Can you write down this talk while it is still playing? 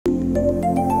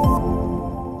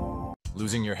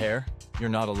Losing your hair? You're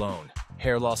not alone.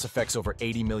 Hair loss affects over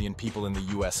 80 million people in the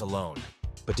US alone.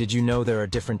 But did you know there are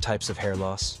different types of hair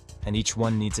loss, and each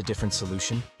one needs a different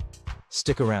solution?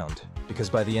 Stick around, because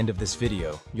by the end of this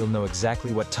video, you'll know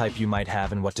exactly what type you might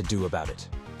have and what to do about it.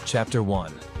 Chapter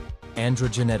 1.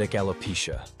 Androgenetic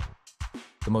alopecia.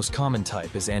 The most common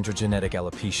type is androgenetic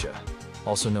alopecia,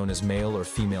 also known as male or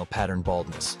female pattern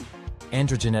baldness.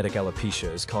 Androgenetic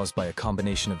alopecia is caused by a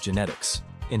combination of genetics,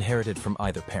 inherited from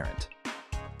either parent.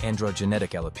 Androgenetic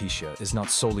alopecia is not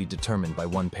solely determined by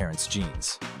one parent's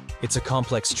genes. It's a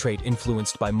complex trait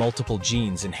influenced by multiple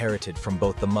genes inherited from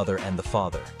both the mother and the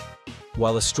father.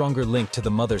 While a stronger link to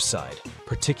the mother's side,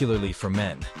 particularly for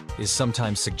men, is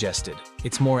sometimes suggested,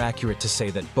 it's more accurate to say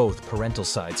that both parental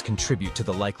sides contribute to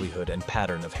the likelihood and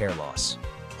pattern of hair loss.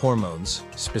 Hormones,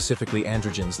 specifically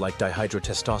androgens like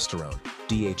dihydrotestosterone,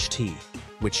 DHT,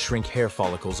 which shrink hair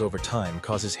follicles over time,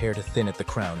 causes hair to thin at the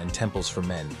crown and temples for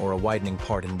men or a widening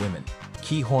part in women.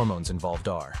 Key hormones involved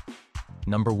are: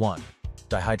 Number 1.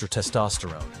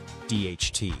 Dihydrotestosterone,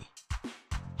 DHT.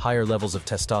 Higher levels of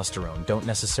testosterone don't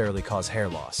necessarily cause hair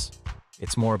loss.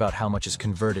 It's more about how much is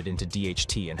converted into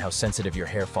DHT and how sensitive your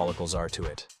hair follicles are to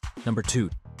it. Number 2.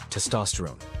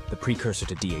 Testosterone, the precursor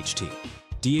to DHT.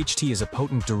 DHT is a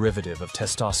potent derivative of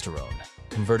testosterone,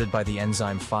 converted by the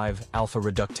enzyme 5-alpha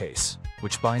reductase,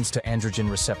 which binds to androgen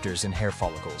receptors in hair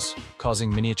follicles,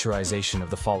 causing miniaturization of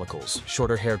the follicles,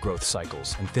 shorter hair growth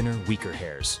cycles, and thinner, weaker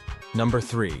hairs. Number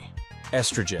 3.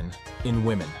 Estrogen in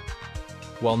women.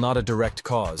 While not a direct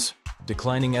cause,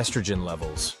 declining estrogen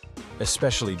levels,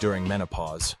 especially during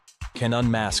menopause, can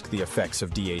unmask the effects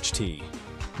of DHT,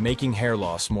 making hair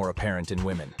loss more apparent in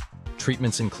women.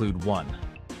 Treatments include 1.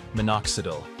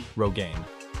 Minoxidil, Rogaine,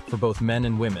 for both men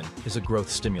and women, is a growth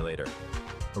stimulator.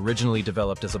 Originally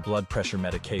developed as a blood pressure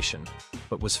medication,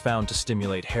 but was found to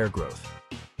stimulate hair growth.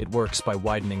 It works by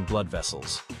widening blood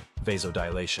vessels,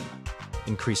 vasodilation,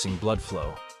 increasing blood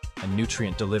flow, and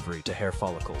nutrient delivery to hair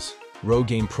follicles.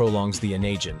 Rogaine prolongs the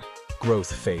anagen,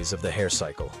 growth phase of the hair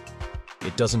cycle.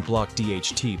 It doesn't block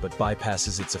DHT but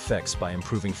bypasses its effects by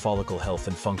improving follicle health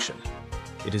and function.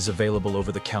 It is available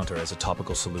over the counter as a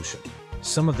topical solution.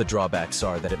 Some of the drawbacks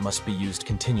are that it must be used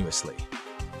continuously.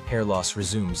 Hair loss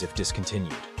resumes if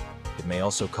discontinued. It may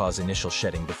also cause initial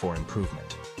shedding before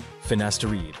improvement.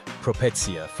 Finasteride,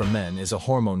 Alopecia for men, is a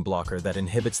hormone blocker that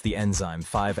inhibits the enzyme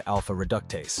 5-alpha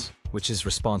reductase, which is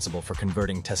responsible for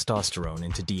converting testosterone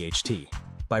into DHT.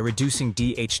 By reducing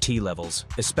DHT levels,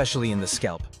 especially in the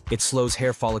scalp, it slows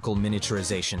hair follicle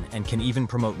miniaturization and can even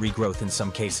promote regrowth in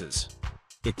some cases.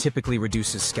 It typically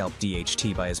reduces scalp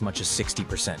DHT by as much as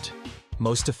 60%.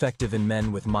 Most effective in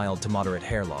men with mild to moderate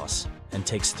hair loss, and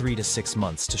takes 3 to 6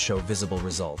 months to show visible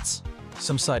results.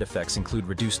 Some side effects include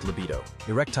reduced libido,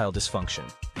 erectile dysfunction,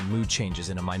 and mood changes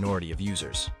in a minority of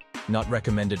users. Not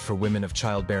recommended for women of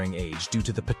childbearing age due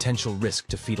to the potential risk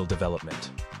to fetal development.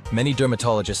 Many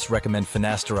dermatologists recommend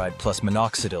finasteride plus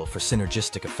minoxidil for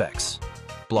synergistic effects,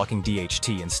 blocking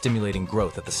DHT and stimulating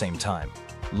growth at the same time.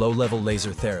 Low-level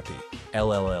laser therapy,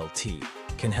 LLLT,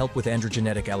 can help with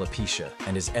androgenetic alopecia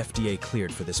and is FDA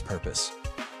cleared for this purpose.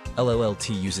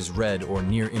 LLLT uses red or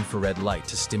near-infrared light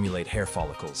to stimulate hair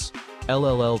follicles.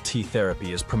 LLLT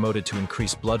therapy is promoted to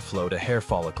increase blood flow to hair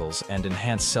follicles and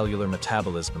enhance cellular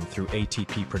metabolism through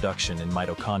ATP production in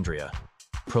mitochondria,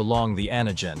 prolong the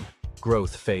anagen,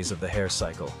 growth phase of the hair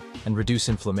cycle, and reduce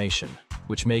inflammation,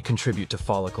 which may contribute to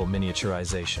follicle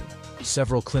miniaturization.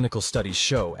 Several clinical studies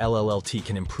show LLLT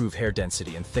can improve hair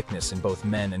density and thickness in both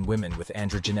men and women with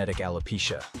androgenetic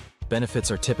alopecia.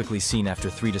 Benefits are typically seen after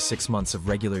 3 to 6 months of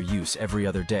regular use every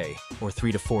other day, or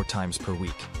 3 to 4 times per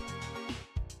week.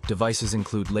 Devices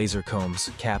include laser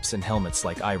combs, caps, and helmets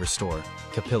like iRestore,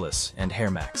 Capillus, and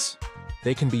HairMax.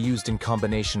 They can be used in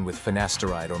combination with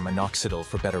finasteride or minoxidil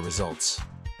for better results.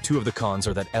 2 of the cons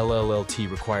are that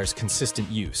LLLT requires consistent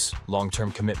use,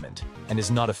 long-term commitment, and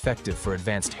is not effective for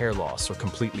advanced hair loss or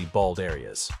completely bald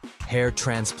areas. Hair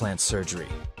transplant surgery.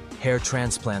 Hair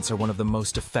transplants are one of the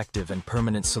most effective and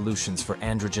permanent solutions for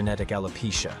androgenetic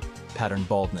alopecia, pattern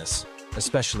baldness,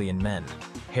 especially in men.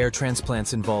 Hair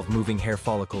transplants involve moving hair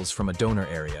follicles from a donor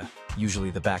area, usually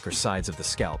the back or sides of the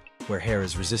scalp, where hair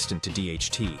is resistant to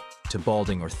DHT, to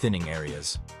balding or thinning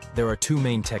areas. There are 2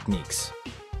 main techniques.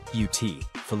 UT,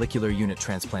 follicular unit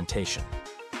transplantation.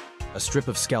 A strip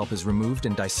of scalp is removed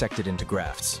and dissected into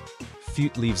grafts.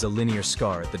 FUT leaves a linear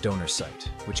scar at the donor site,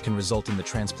 which can result in the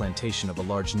transplantation of a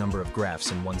large number of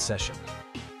grafts in one session.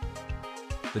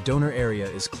 The donor area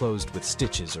is closed with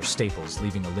stitches or staples,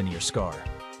 leaving a linear scar.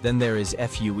 Then there is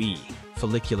FUE,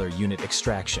 follicular unit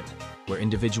extraction, where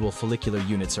individual follicular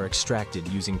units are extracted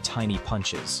using tiny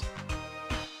punches.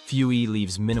 FUE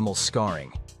leaves minimal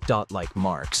scarring, dot-like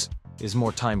marks, is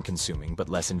more time-consuming but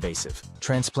less invasive.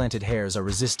 Transplanted hairs are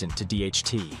resistant to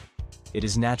DHT. It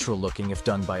is natural-looking if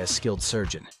done by a skilled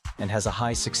surgeon, and has a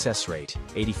high success rate,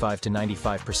 85 to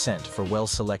 95% for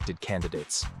well-selected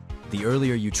candidates. The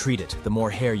earlier you treat it, the more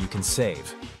hair you can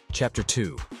save. Chapter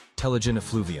 2. Telogen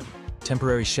Effluvium.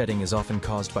 Temporary shedding is often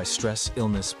caused by stress,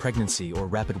 illness, pregnancy, or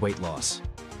rapid weight loss.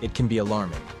 It can be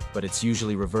alarming, but it's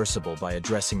usually reversible by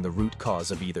addressing the root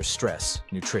cause of either stress,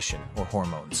 nutrition, or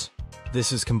hormones.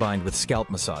 This is combined with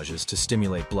scalp massages to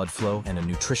stimulate blood flow and a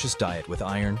nutritious diet with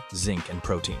iron, zinc, and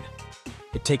protein.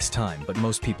 It takes time, but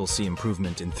most people see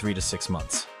improvement in 3 to 6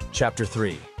 months. Chapter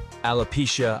 3.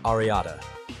 Alopecia areata.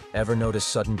 Ever notice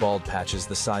sudden bald patches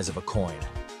the size of a coin?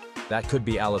 That could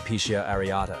be alopecia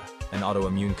areata, an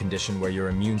autoimmune condition where your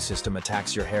immune system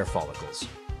attacks your hair follicles.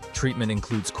 Treatment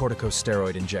includes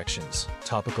corticosteroid injections,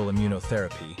 topical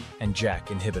immunotherapy, and JAK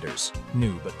inhibitors,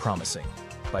 new but promising.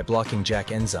 By blocking JAK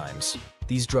enzymes,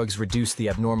 these drugs reduce the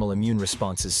abnormal immune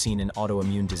responses seen in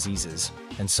autoimmune diseases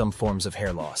and some forms of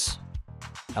hair loss.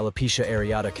 Alopecia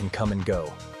areata can come and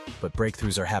go, but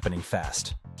breakthroughs are happening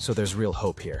fast, so there's real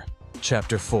hope here.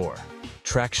 Chapter 4.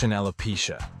 Traction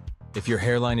alopecia. If your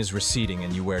hairline is receding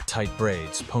and you wear tight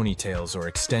braids, ponytails, or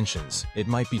extensions, it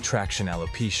might be traction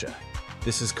alopecia.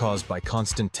 This is caused by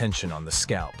constant tension on the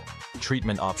scalp.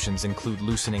 Treatment options include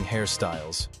loosening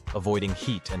hairstyles, avoiding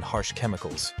heat and harsh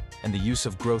chemicals, and the use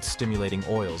of growth-stimulating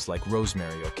oils like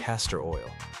rosemary or castor oil.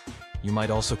 You might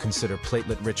also consider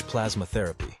platelet-rich plasma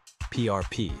therapy,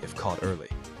 PRP, if caught early.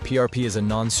 PRP is a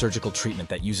non-surgical treatment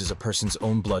that uses a person's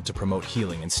own blood to promote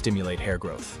healing and stimulate hair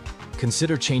growth.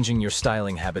 Consider changing your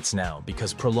styling habits now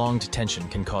because prolonged tension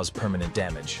can cause permanent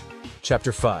damage.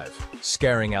 Chapter 5.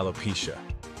 Scarring alopecia.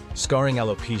 Scarring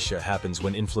alopecia happens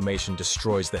when inflammation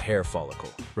destroys the hair follicle,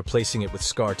 replacing it with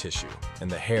scar tissue, and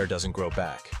the hair doesn't grow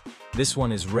back. This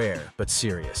one is rare but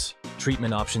serious.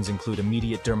 Treatment options include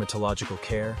immediate dermatological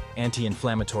care,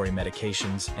 anti-inflammatory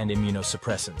medications, and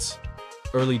immunosuppressants.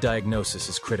 Early diagnosis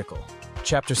is critical.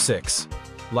 Chapter 6.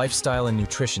 Lifestyle and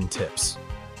nutrition tips.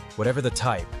 Whatever the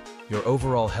type, your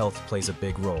overall health plays a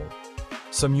big role.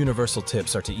 Some universal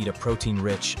tips are to eat a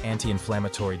protein-rich,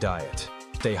 anti-inflammatory diet,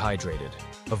 stay hydrated,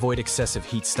 avoid excessive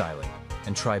heat styling,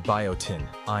 and try biotin,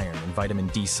 iron, and vitamin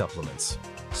D supplements.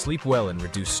 Sleep well and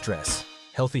reduce stress.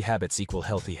 Healthy habits equal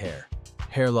healthy hair.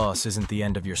 Hair loss isn't the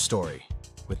end of your story.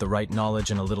 With the right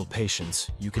knowledge and a little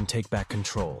patience, you can take back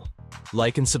control.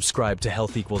 Like and subscribe to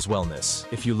Health Equals Wellness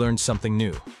if you learned something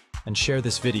new, and share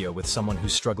this video with someone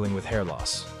who's struggling with hair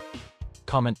loss.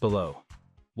 Comment below.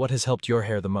 What has helped your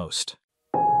hair the most?